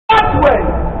way.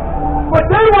 But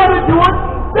they want to do it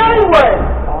their way.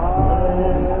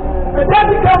 And that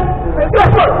becomes, and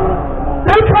guess what?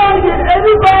 They're trying to get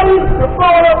everybody to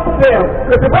follow them.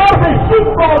 Because the Bible says sheep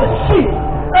follow sheep.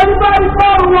 Everybody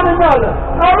follow one another.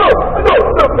 Now look.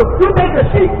 You take a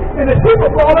sheep, and the sheep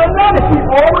will follow another sheep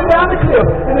all the way down the cliff.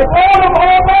 And if all of them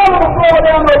fall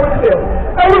down over the cliff.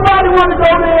 Everybody want to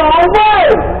go their own way.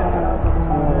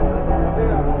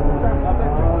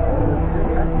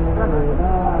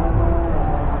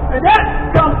 And that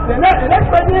comes, and that's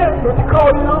right there, what you call,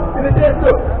 and it says,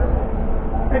 look.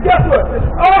 And guess what?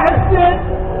 All have sinned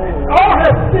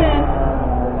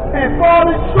and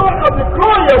fallen short of the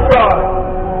glory of God.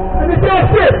 And it says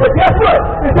this, but guess what?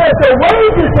 It says the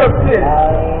wages of sin.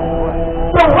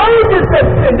 The wages of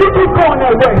sin. You keep going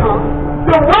that way, huh?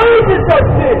 The wages of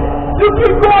sin. You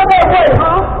keep going that way,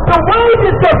 huh? The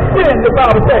wages of sin, the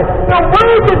Bible says. The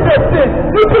wages of sin.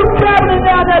 You keep traveling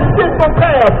down that sinful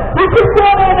path. You keep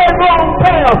going down that wrong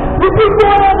path. You keep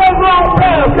going down that wrong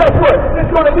path. Guess what?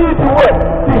 It's going to lead to what?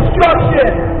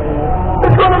 Destruction.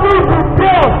 It's going to lead to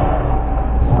death.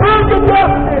 Spiritual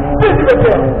death and physical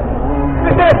death.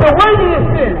 It says the wages of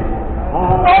sin.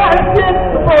 All have sinned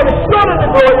to fall short of the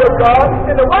glory of God,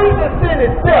 and the wages of sin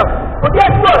is death. But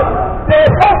guess what?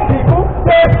 There's hope, people.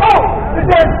 There's hope. It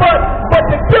says, but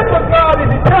the gift of God is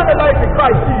eternal life in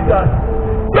Christ Jesus.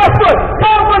 Guess what?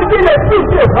 God wants to give you a free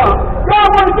gift, huh? God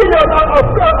wants to give you a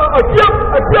gift,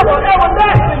 an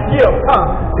everlasting gift, huh?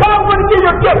 God wants to give you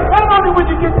a gift, not only when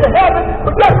you get to heaven,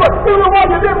 but guess what? Even while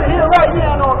you're living here right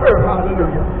now on earth,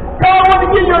 hallelujah. God wants to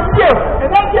give you a gift, and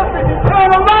that gift is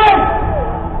eternal life.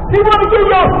 He wants to give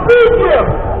you a free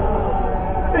gift.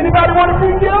 Anybody want a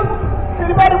free gift?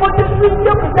 Anybody want this free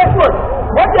gift? Because guess what?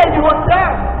 One day you want to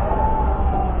die.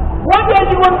 One day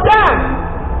you want to die.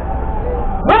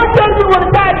 One day you want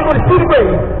to die, you want to see the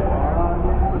grave.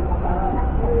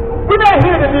 We're not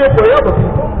here to live forever,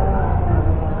 people.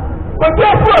 But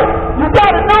guess what? You got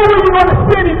to know where you're going to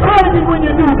spend eternity when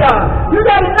you do die. You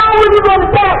got to know where you're going to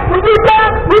die. When you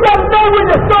die, you got to know where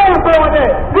your soul's going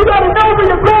at. You got to know where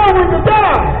you're going when you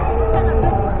die.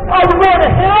 Are you going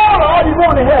to hell or are you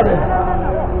going to heaven?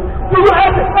 So you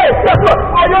have to say, guess what?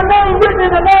 Are your name written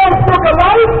in the Lamb's Book of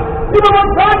Life? You know what?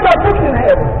 God got books in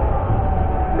heaven.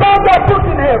 God got books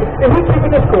in heaven, and He's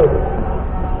keeping the score.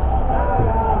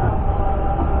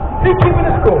 He's keeping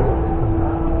the score.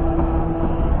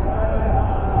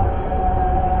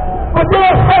 But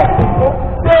there's hope, people.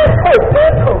 There's hope.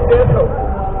 There's hope. There's hope.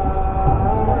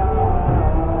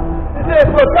 It says,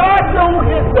 "For God showed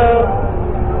His love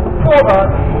for us,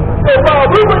 that while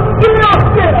we were still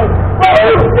sinners,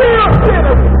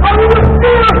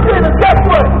 guess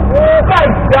what?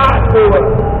 Christ died for us.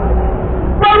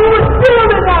 While we were still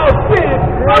in our sins,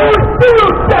 while we were still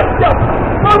messed up,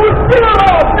 while we were still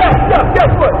all messed up,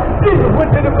 guess what? Jesus went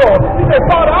to the cross. He said,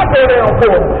 Father, I go down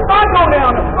for it. I go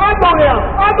down to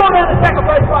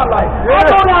sacrifice my life. I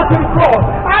go down to the cross.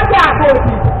 I die for the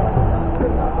people.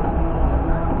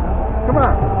 Come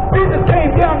on. Jesus came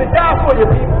down to die for you,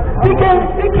 people. He came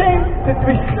to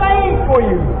be slain for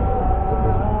you.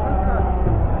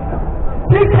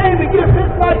 He came to give His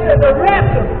life as a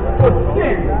ransom for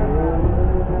sin.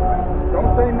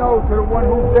 Don't say no to the one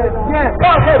who said yes.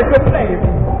 God had a good plan.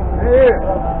 Yeah.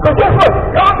 But guess what?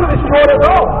 God could have destroyed us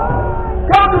all.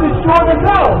 God could have destroyed us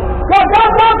all. God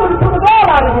could have took us all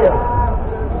out of here.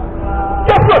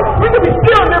 Guess what? We could be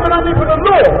still living underneath the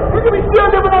law. We could be still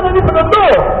living underneath the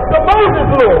law, the Moses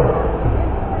law.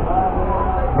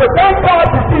 But thank God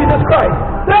for Jesus Christ.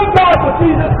 Thank God for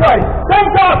Jesus Christ. Thank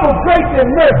God for grace and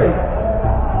mercy.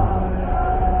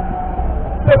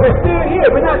 So we're still here.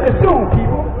 We're not consumed,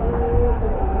 people.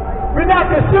 We're not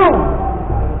consumed.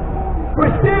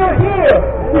 We're still here.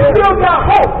 We still got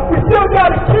hope. We still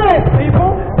got a chance,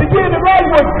 people, to get it right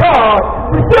with God.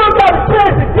 We still got a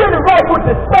chance to get it right with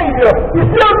the Savior. We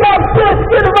still got a chance to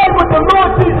get it right with the Lord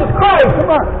Jesus Christ.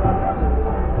 Come on.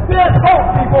 There's hope,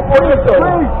 people, for your soul.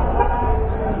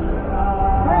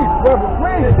 Please, brother,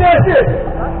 please. It says this.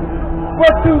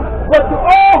 But to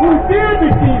all who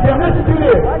did receive Him, listen to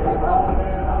this.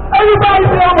 Everybody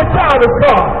say, I'm a child of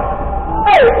God.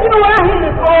 Hey, you know what? I hear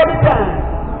this all the time.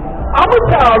 I'm a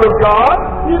child of God.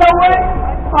 You know what?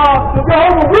 The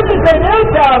Jehovah's Witnesses say they're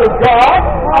a child of God.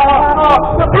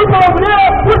 The people over there,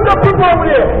 what's the people over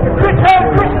there? The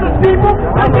Christian people,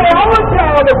 they say, I'm a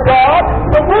child of God.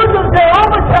 The Muslims say,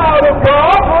 I'm a child of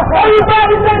God.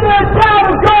 Everybody say they're a child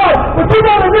of God. But you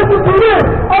got to listen to this.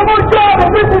 I'm a child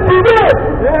and listen to this.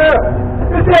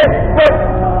 Yeah. It says,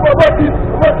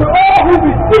 but to all who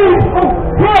receive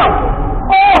Him,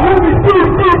 all who receive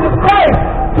Jesus Christ,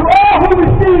 to all who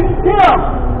receive Him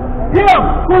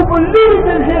who believes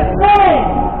in His name,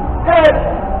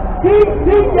 He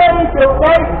gave the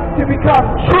right to become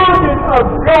children of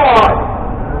God.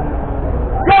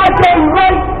 God gave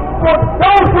right for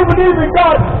those who believe in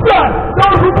God's Son.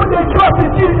 Those who put their trust in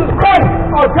Jesus Christ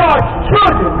are God's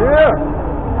children. Yeah.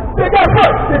 So guess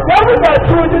what? The devil got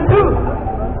children too.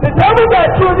 The devil got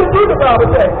children too, the Bible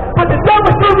says. But the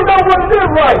devil's children don't want to live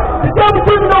right. The devil's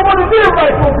children don't want to live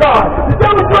right for God. The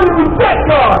devil's children reject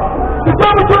God. The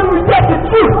devil's children reject the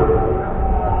truth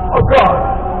of God.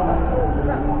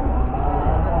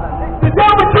 The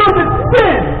devil's children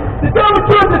sin. The devil's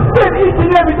children sin each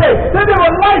and every day. They live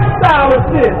a lifestyle of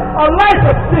sin, a life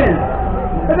of sin.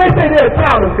 And they say they're a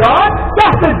child of God.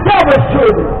 That's the devil's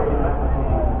children.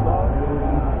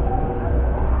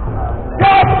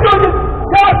 God's children,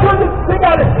 they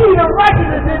got a seed of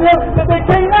righteousness in them that they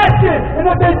can't act in. And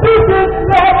if they do this,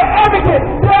 they have an advocate.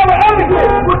 They have an advocate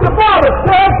with the Father.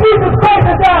 They have Jesus Christ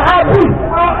as our high priest,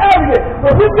 our advocate.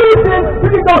 But if we do sin, we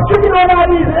can go chicken on our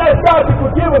knees and ask God to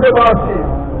forgive us of our sins.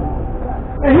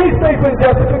 And He's faithful and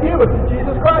just to forgive us in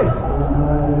Jesus Christ.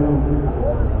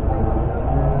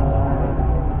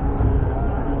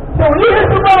 So when you hear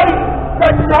somebody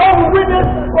like the Jehovah's Witness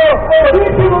or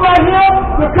these people right here,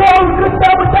 the girl who couldn't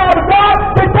have a child of God,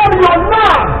 they tell you you're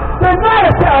not. They're not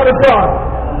a child of God.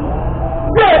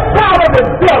 They're a child of the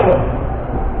devil.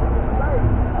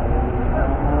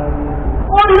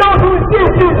 Only those who receive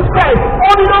Jesus Christ,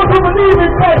 only those who believe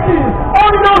in Christ Jesus,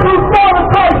 only those who follow in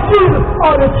Christ Jesus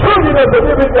are the children of the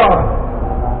living God.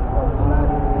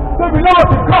 They belong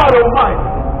to God Almighty.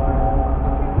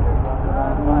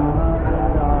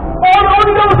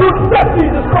 Only those who accept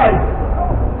Jesus Christ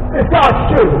is God's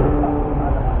children.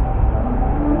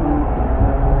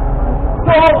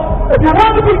 So, if you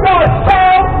want to be God's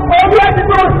child, all you have to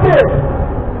do is this.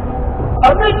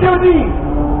 Admit your need.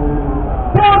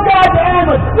 Tell God that I am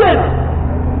a sinner.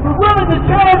 You're willing to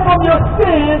turn from your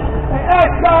sins and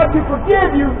ask God to forgive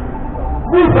you.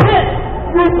 Repent,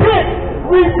 repent,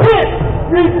 repent,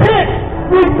 repent,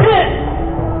 repent.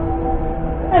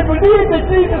 And believe that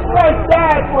Jesus Christ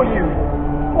died for you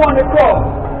on the cross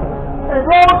and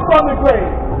rose from the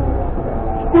grave.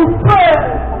 Through prayer,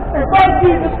 invite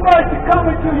Jesus Christ to come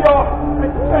into your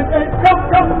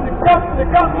to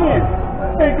come in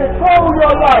and control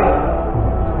your life.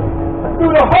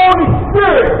 Through the Holy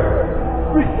Spirit,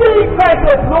 receive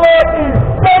Christ as Lord and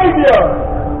Savior.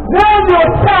 Now you're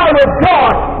a child of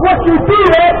God. Once you do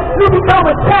that, you become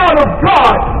a child of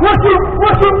God. Once you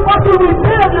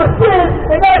repent of your sins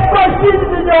and ask Christ Jesus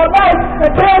in your life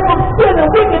and turn from sin and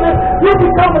wickedness, you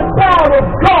become a child of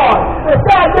God. And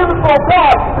start living for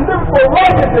God and living for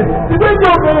righteousness. So then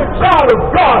you're a child of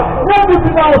God. Now you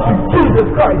belong to Jesus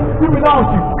Christ. You belong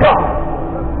to God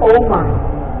Almighty.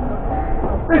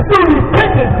 It's through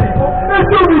repentance, people. It's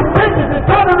through repentance and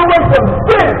turning away from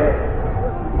sin.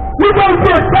 You can't be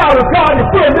a child of God and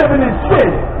still living in sin.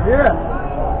 Yeah.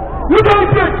 You can't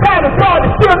be a child of God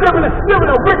and still living a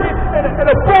wicked and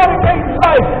a fornicating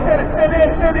life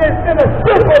and a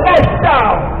sinful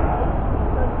lifestyle.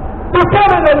 You're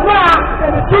telling a lie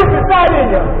and the truth is not in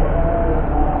you.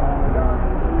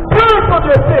 Turn from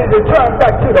your sins and turn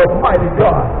back to the Almighty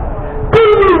God. Be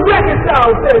ye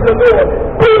reconciled, says the Lord.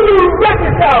 Be ye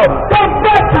reconciled. Come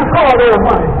back to God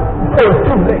Almighty before it's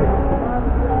too late.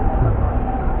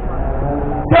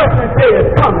 Judgment day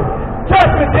is coming.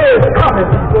 Judgment day is coming,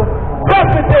 people.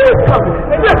 Judgment day is coming.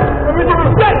 And listen,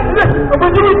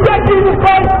 when you reject Jesus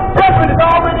Christ, judgment is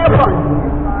already upon you.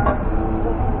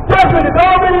 Judgment is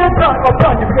already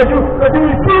upon you because you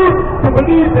refuse to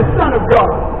believe the Son of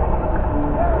God.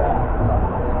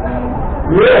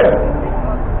 Yeah.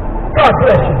 God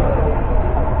bless you.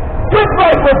 Get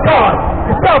right with God.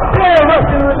 And stop playing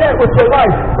Russian roulette with your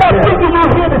life. Stop thinking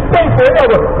you're here to stay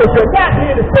forever, because you're not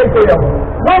here to stay forever.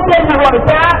 One day you're going to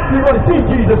die, you're going to see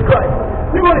Jesus Christ.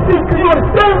 You're going to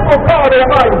stand for God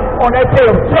Almighty on that day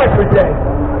of judgment day.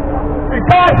 And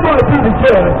God's going to be the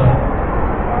judge.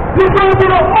 He's going to be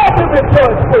the ultimate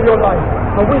judge for your life.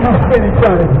 And when you spend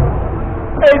eternity.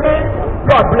 Amen.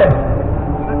 God bless you.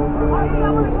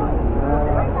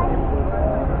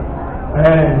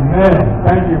 Amen.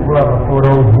 Thank you, brother, for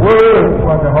those words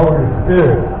from the Holy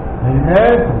Spirit.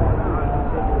 Amen.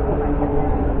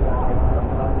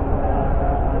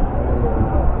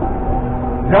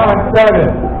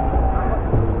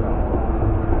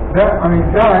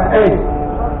 John 8.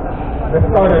 Let's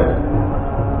start at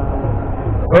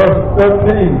verse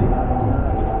 13.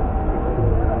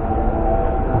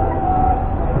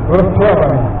 Verse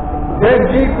 12. Then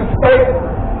Jesus spake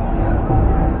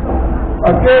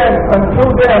again unto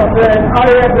them, saying, I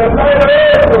am the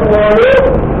light of the world.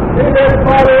 He that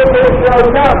followeth me shall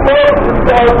not walk in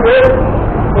darkness,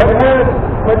 but has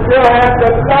but shall have the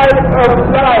light of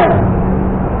life.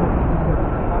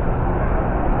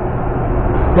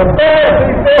 The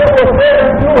Pharisees therefore said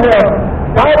unto him,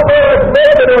 Thou bearest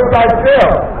record of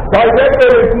thyself, thy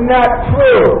record is not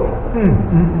true.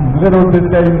 Little did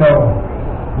they know.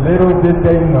 Little did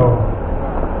they know.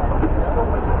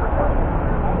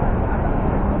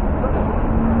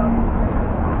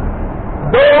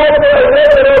 Though I bear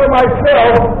record of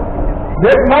myself,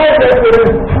 that my record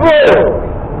is true.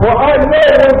 For I know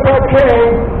whence I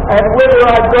came and whither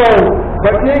I go,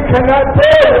 but ye cannot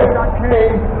tell whence I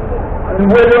came and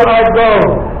whither I go.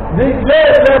 Ye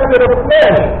judge after the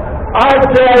flesh, I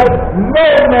judge no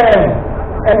man.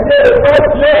 And yet if I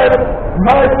judge,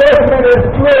 my judgment is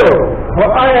true. For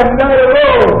I am not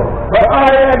alone, but I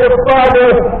am the Father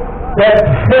that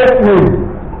sent me.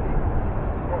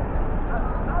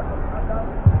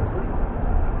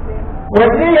 When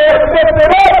ye have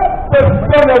lifted up the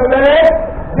Son of Man,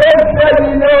 then shall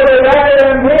ye know that I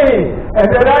am He, and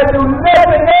that I do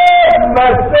nothing of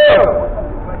myself.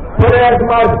 But as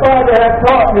my Father hath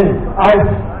taught me, I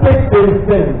speak these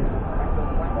things.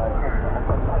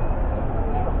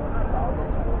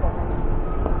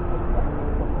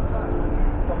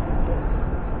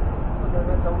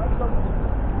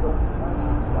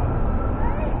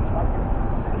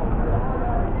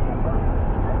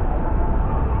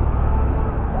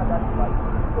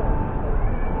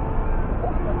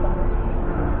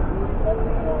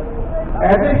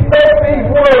 As he spoke these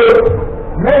words,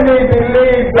 many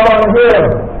believed on him.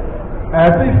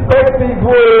 As he spoke these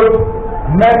words,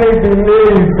 many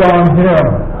believed on him.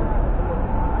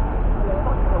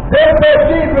 Then said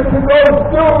Jesus to those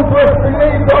Jews which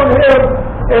believed on him,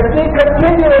 If ye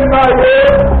continue in my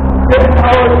word, then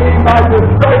are ye my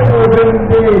disciples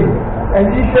indeed, and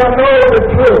ye shall know the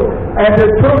truth, and the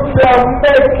truth shall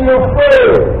make you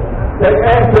free. They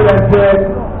answered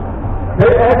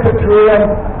to him,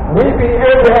 We be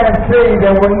Abraham's seed,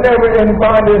 and were never in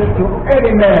bondage to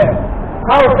any man.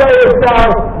 How sayest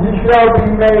thou, ye shall be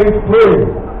made free?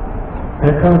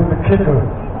 Here comes the kicker.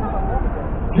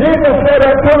 Jesus said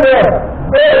unto them,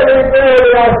 Verily,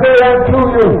 verily, I say unto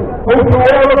you,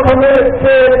 whosoever committeth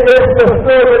sin is the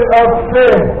servant of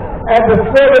sin. And the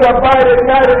servant abideth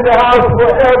not in the house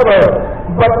forever,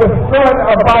 but the Son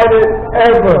abideth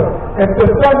ever. If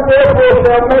the Son therefore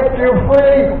shall make you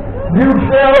free, you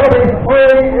shall be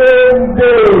free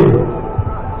indeed.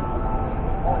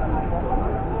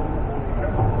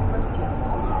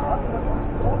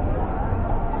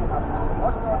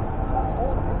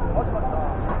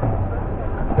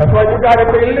 That's why you got to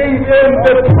believe in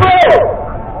the truth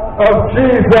of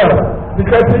Jesus,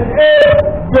 because He is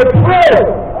the truth.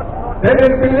 They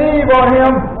didn't believe on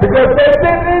Him because they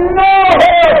didn't know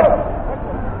Him.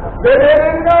 They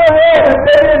didn't know Him, and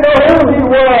they didn't know who He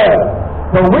was.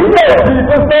 But we know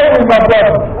Jesus, don't we, my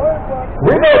brothers?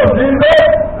 We know Jesus.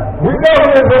 We know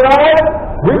He is alive.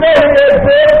 We know He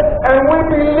exists, and we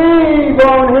believe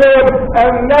on Him.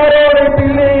 And not only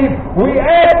believe, we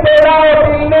act on our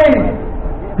belief.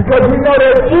 Because we know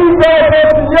that Jesus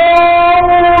is the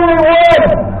only one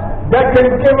that can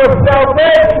give us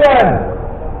salvation.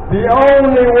 The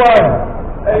only one.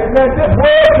 Amen. This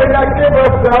world cannot give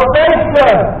us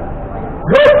salvation.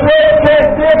 Your church can't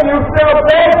give you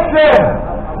salvation.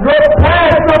 Your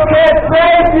pastor can't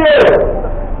save you.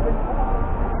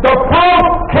 The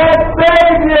Pope can't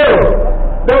save you.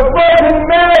 The Virgin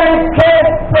Mary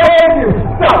can't save you.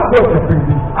 Stop worshiping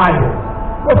these idols.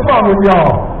 What's wrong with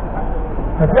y'all?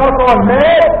 Have y'all gone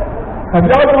mad? Have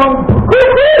y'all gone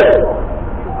cuckoo?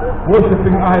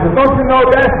 Worshiping idols. Don't you know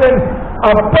that's an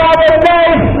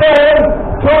abomination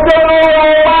to the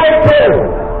Almighty?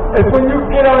 It's when you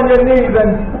get on your knees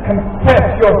and confess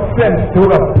your sins to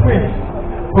a priest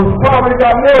who's probably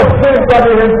got more sins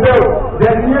under his belt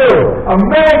than you. A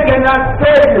man cannot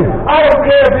save you. I don't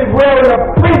care if he's wearing a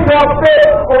priest outfit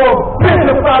or a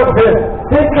bishop outfit.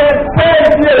 He can't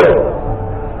save you.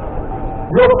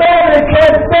 Your family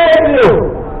can't save you.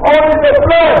 Only the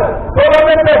blood.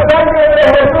 Solamente la sangre de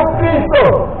Jesucristo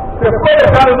te puede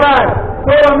salvar.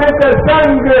 Solamente la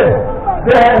sangre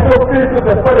de Jesucristo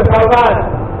te puede salvar.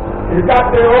 Y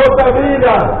darte otra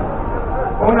vida.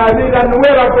 Una vida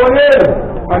nueva con Él.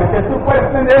 Para que tú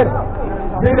puedas tener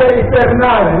vida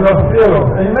eterna en los cielos.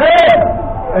 Amen.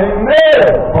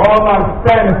 Amen. All my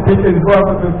Spanish-speaking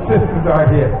brothers and sisters are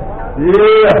here.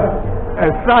 Yeah.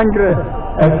 El sangre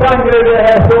de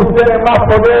Jesús tiene más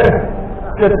poder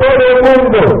que todo el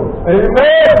mundo.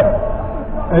 Amen.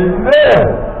 Amen.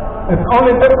 It's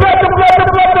only the blood of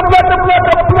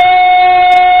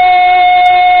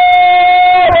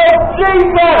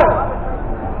Jesus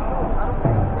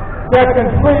that can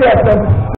free us.